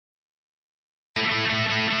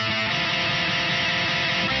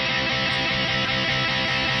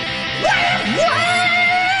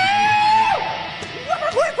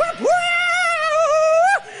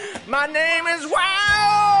My name is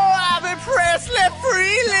Wow, Ivy Presley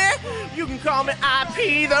Freely. You can call me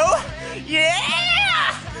IP though.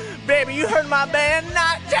 Yeah! Baby, you heard my band,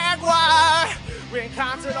 not Jaguar. We're in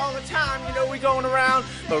concert all the time, you know we going around.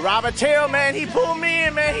 But Robert Tail, man, he pulled me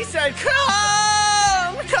in, man. He said, come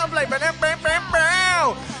play.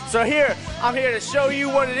 So here, I'm here to show you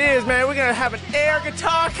what it is, man. We're gonna have an air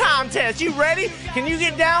guitar contest. You ready? Can you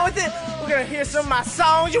get down with it? We're gonna hear some of my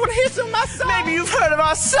songs. You wanna hear some of my songs? Maybe you've heard of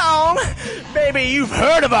our song. Baby, you've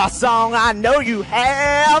heard of our song. I know you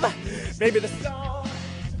have. Maybe the song.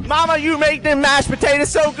 Mama, you make them mashed potatoes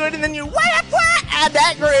so good, and then you add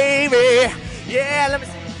that gravy. Yeah, let me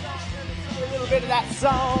sing a little bit of that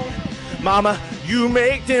song. Mama, you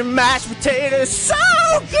make them mashed potatoes so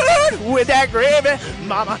good with that gravy.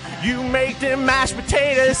 Mama, you make them mashed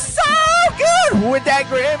potatoes so good with that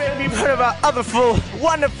gravy. You've heard of our other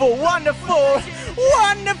wonderful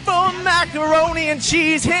macaroni and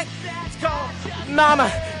cheese hit. It's called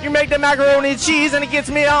Mama, you make the macaroni and cheese and it gets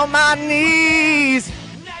me on my knees.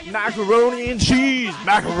 Macaroni and cheese,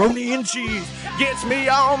 gets me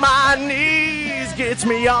on my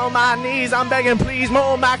knees, I'm begging, please,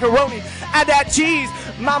 more macaroni, add that cheese.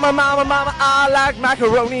 Mama, I like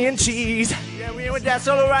macaroni and cheese. Yeah, we with that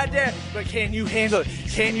solo right there. But can you handle it?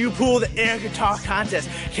 Can you pull the air guitar contest?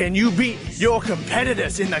 Can you beat your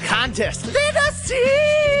competitors in the contest? Let us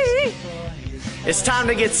see. It's time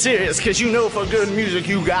to get serious, because you know for good music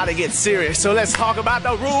you gotta get serious. So let's talk about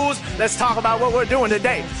the rules. Let's talk about what we're doing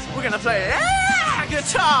today. We're gonna play air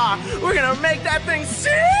guitar. We're gonna make that thing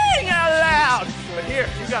sing out loud. But here,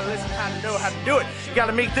 you gotta listen how to do it. You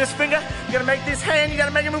gotta make this finger, you gotta make this hand, you gotta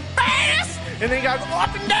make it move fast. And then you gotta go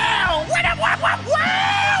up and down.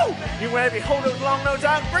 Wow! You want to hold those long notes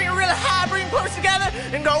out, bring it really high, bring them close together,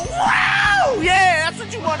 and go, wow! Yeah, that's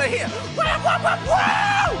what you want to hear.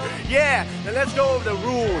 Wow! Yeah, now let's go over the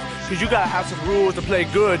rules, because you gotta have some rules to play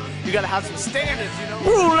good. You gotta have some standards, you know.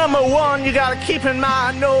 Rule number one, you gotta keep in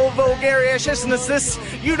mind no vulgariousness.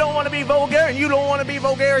 You don't want to be vulgar, and you don't want to be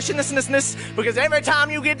vulgariousness, because every time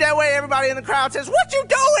you get that way, everybody in the crowd says, what you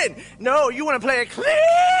doing? No, you want to play it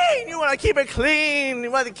clean. You want to keep it clean.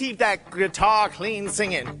 You want to keep that guitar clean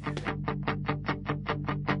singing.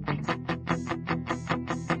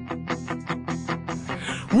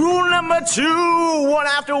 Rule number two, one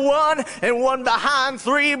after one and one behind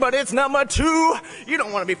three, but it's number two. You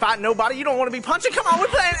don't want to be fighting nobody. You don't want to be punching. Come on, we're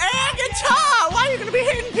playing air guitar. Why are you going to be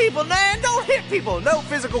hitting people, man? Don't hit people. No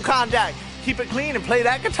physical contact. Keep it clean and play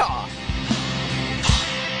that guitar.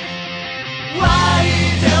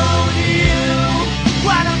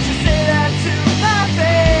 Why don't you say that to my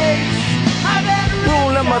face?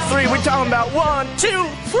 Rule number three, we're talking about 1, 2,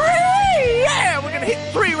 3. Yeah, we're gonna hit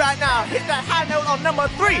 3 right now. Hit that high note on number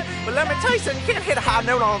 3. But let me tell you something, you can't hit a high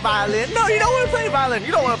note on a violin. No, you don't want to play violin.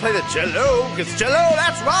 You don't want to play the cello, because cello,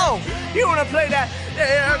 that's wrong. You want to play that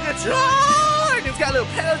air guitar, and it's got little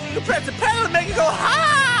pedals. You can press the pedal and make it go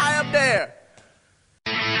high up there.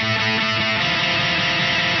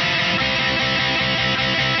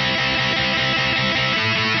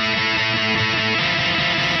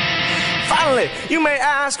 Finally, you may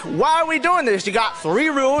ask, why are we doing this? You got 3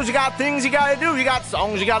 rules, you got things you gotta do, you got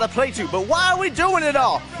songs you gotta play to, but why are we doing it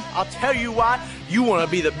all? I'll tell you why. You wanna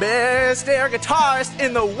be the best air guitarist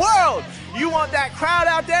in the world. You want that crowd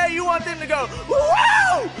out there, you want them to go,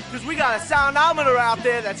 woo! Because we got a soundometer out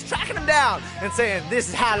there that's tracking them down and saying, this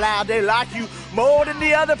is how loud they like you more than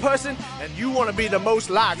the other person, and you wanna be the most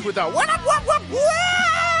liked with a what up, woo!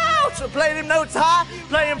 So play them notes high,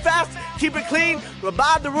 play them fast, keep it clean,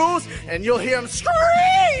 abide the rules, and you'll hear them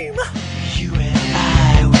scream! You and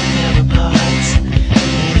I will never part.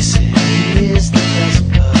 This is the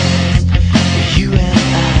present part. You and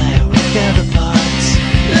I will never part.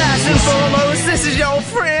 Last and foremost, this is your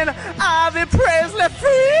friend, Ivy Presley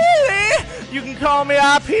Freely. You can call me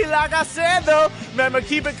IP like I said though. Remember,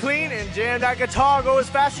 keep it clean and jam that guitar, go as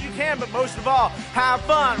fast as you can, but most of all, have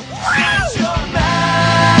fun. Shut your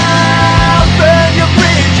mouth, burn your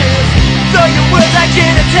bridges, so your words I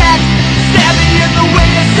can attack.